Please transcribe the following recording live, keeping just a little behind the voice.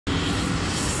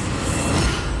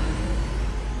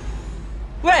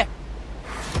喂！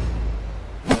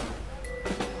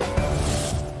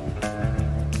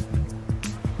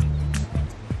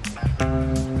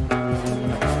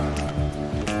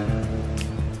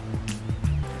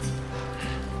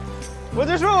我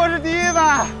就说我是第一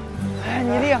吧。哎，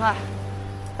你厉害。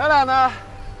他俩呢？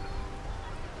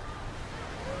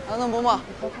还能不吗？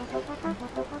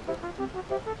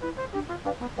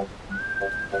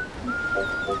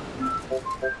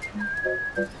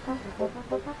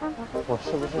我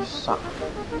是不是傻？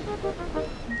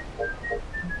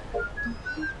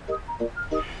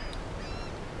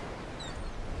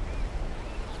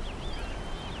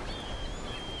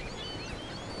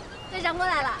队长过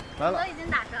来了，来了，球已经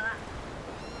打上了。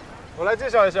我来介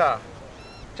绍一下，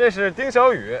这是丁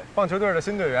小雨，棒球队的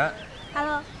新队员。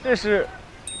Hello。这是。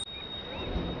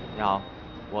你好，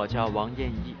我叫王艳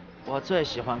怡，我最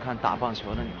喜欢看打棒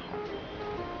球的女孩。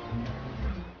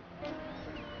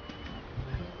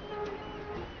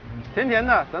甜甜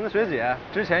的，咱的学姐，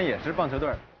之前也是棒球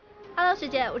队。Hello， 学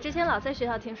姐，我之前老在学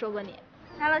校听说过你。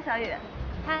Hello， 小雨。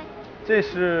嗨。这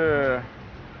是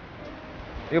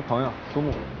一个朋友，苏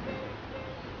慕。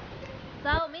走，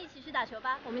我们一起去打球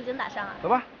吧，我们已经打上了。走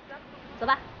吧。走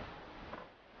吧。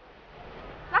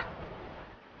来，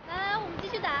来，我们继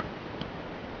续打。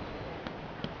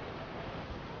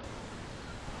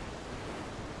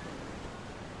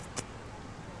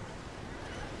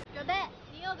准备，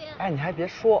你右边。哎，你还别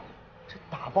说，这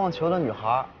打棒球的女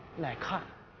孩耐看。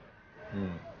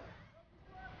嗯。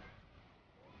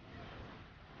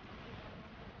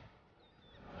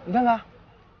你看看，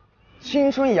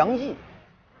青春洋溢，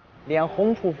脸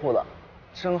红扑扑的，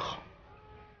真好。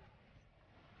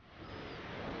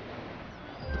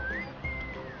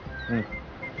嗯。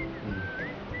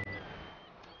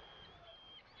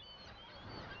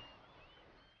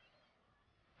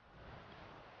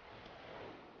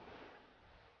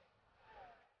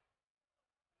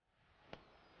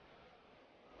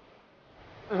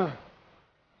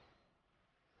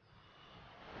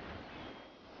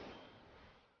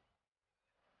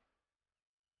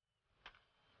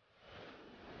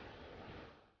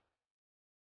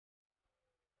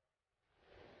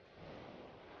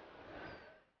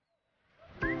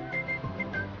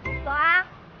走啊，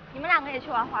你们两个也去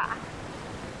玩会儿啊。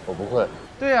我不会。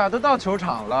对呀，都到球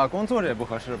场了，光坐着也不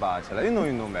合适吧？起来运动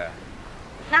运动呗。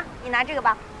那你拿这个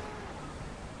吧，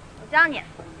我教你。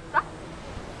走。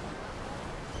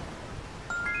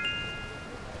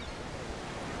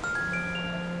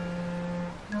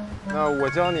那我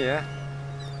教你。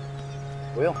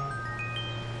不用。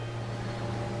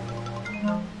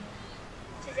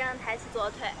是这样，抬起左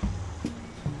腿，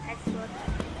抬起左腿，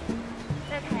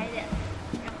再抬一点，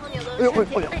然后扭动身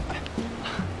体。哎，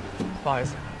不好意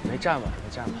思，没站稳，没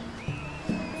站稳。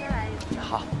再来一个。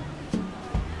好。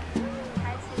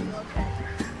抬起左腿，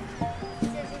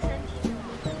借助身体扭动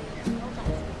的力量，然后感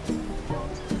觉胸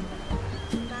挺起来，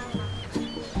明白了吗？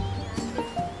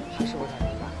还是不太明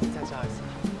白，再教一次。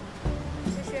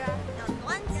就是要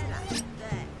端起来，对，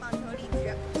棒球立直，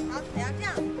好，腿要这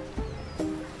样，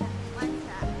弯起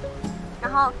来，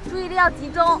然后注意力要集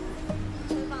中，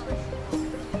挥棒的时候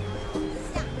往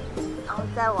下，然后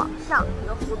再往上一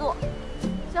个弧度，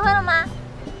学会了吗？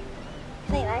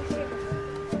那你来试试。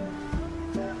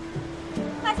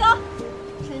发球，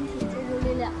身体借助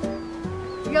力量，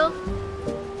扔。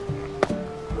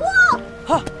哇！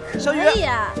好，小雨。可以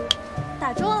啊，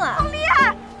打中了。好厉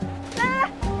害！来来来，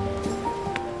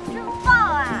真棒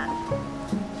啊！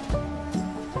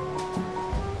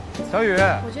小雨，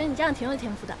我觉得你这样挺有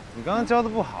天赋的。你刚刚教的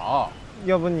不好，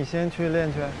要不你先去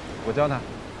练去，我教他。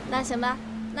那行吧，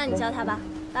那你教他吧，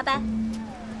拜拜。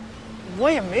我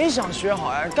也没想学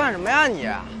好呀，干什么呀你？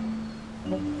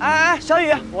哎，小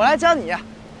雨，我来教你。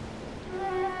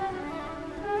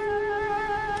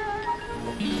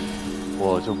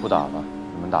我就不打了，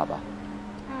你们打吧。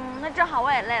那正好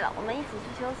我也累了，我们一起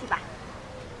去休息吧。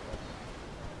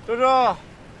周周，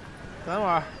等会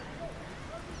儿。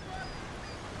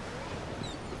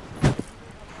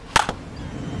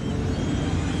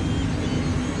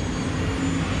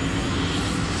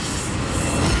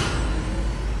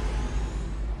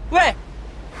喂！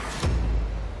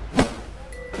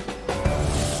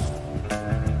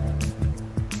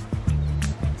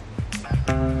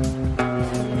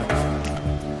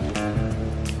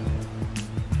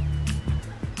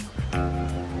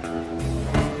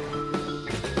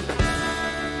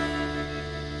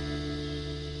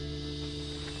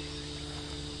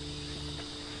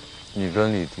你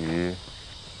跟李迪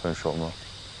很熟吗？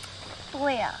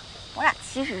对呀，我俩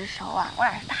其实是熟啊，我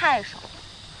俩是太熟了。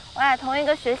我俩同一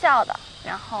个学校的，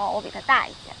然后我比他大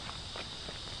一届。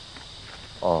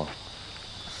哦，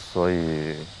所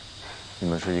以，你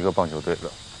们是一个棒球队的。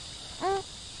嗯，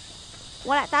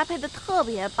我俩搭配的特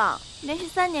别棒，连续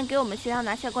3年给我们学校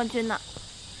拿下冠军呢。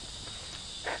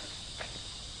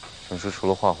平时除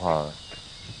了画画，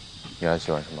你还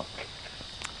喜欢什么？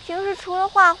平时除了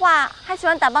画画，还喜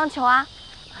欢打棒球啊。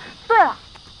对了，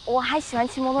我还喜欢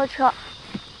骑摩托车。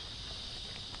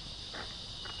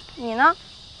你呢？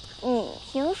你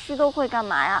平时都会干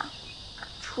嘛呀？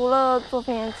除了做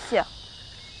飞行器。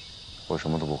我什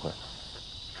么都不会。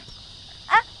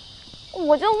哎，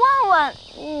我就问问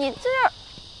你这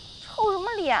臭什么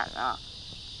脸呢？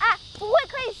哎，不会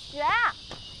可以学啊。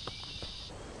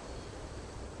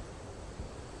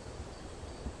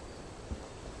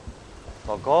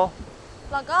老高，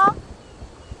老高，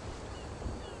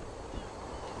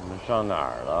你们上哪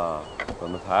儿了？怎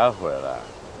么才回来？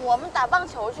我们打棒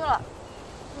球去了。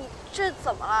你这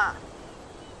怎么了？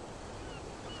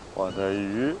我的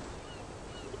鱼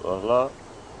死了。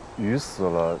鱼死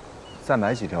了，再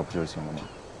买几条不就行了吗？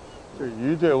这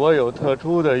鱼对我有特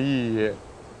殊的意义，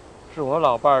是我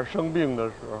老伴儿生病的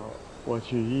时候，我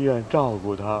去医院照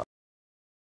顾他。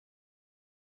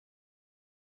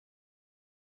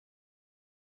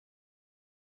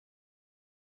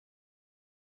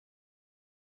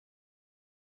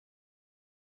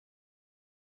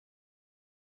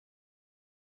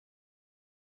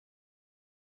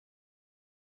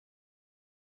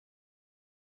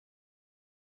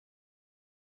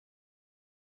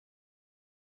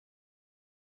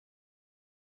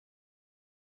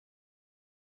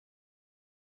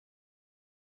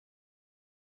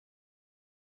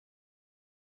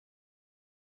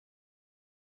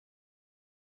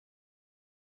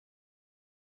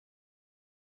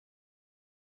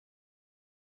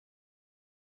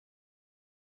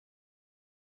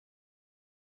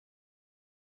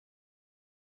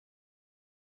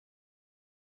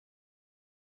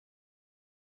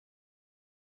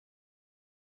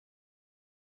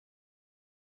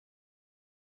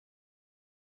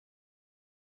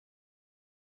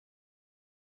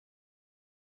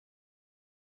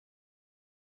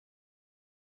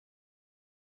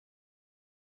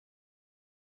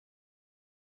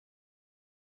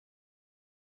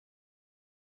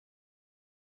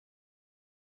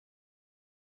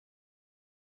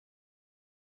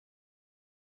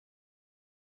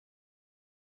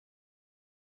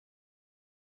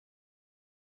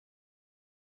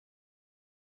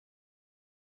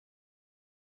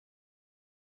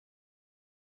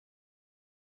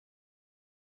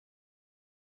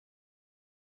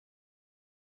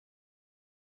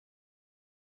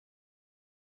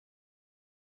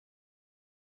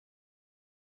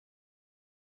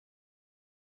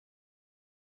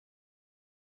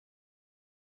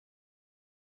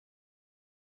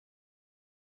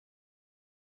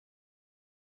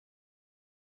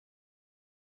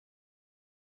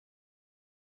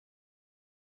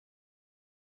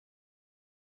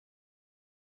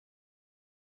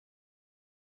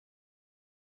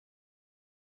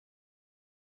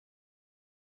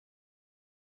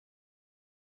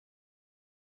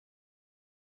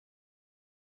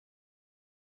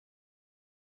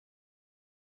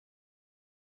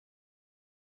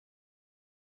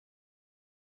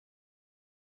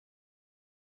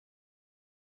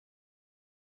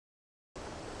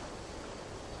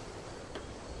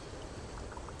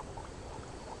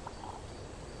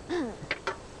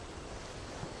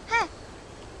嘿，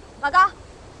老高，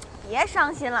别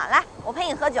伤心了，来，我陪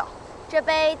你喝酒。这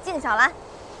杯敬小兰。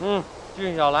嗯，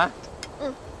敬小兰。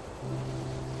嗯。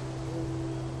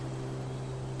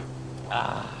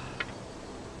啊，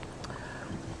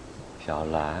小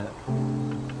兰。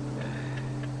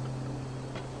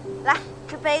来，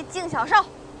这杯敬小寿。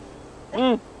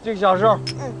嗯，敬小寿。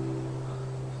嗯。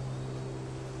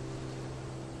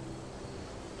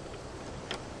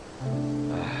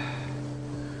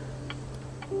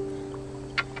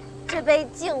这杯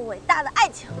敬伟大的爱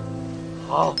情。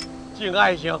好，敬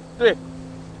爱情，对。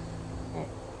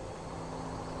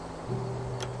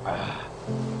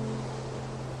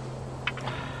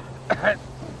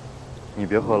你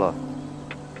别喝了。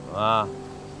啊，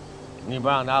你不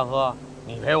让他喝，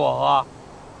你陪我喝。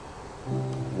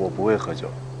我不会喝酒。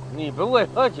你不会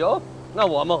喝酒，那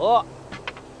我们喝。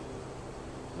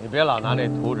你别老拿那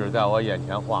图纸在我眼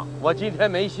前晃，我今天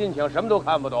没心情，什么都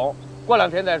看不懂。过2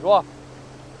天再说。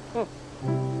哼。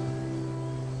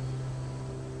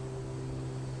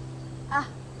啊，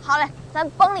好嘞，咱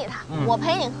甭理他，我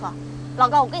陪你喝。老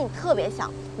高，我跟你特别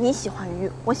像，你喜欢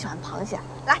鱼，我喜欢螃蟹。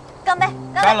来，干杯！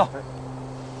干杯！干了。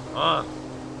啊。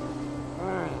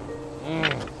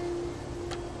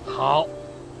好。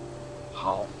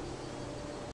好。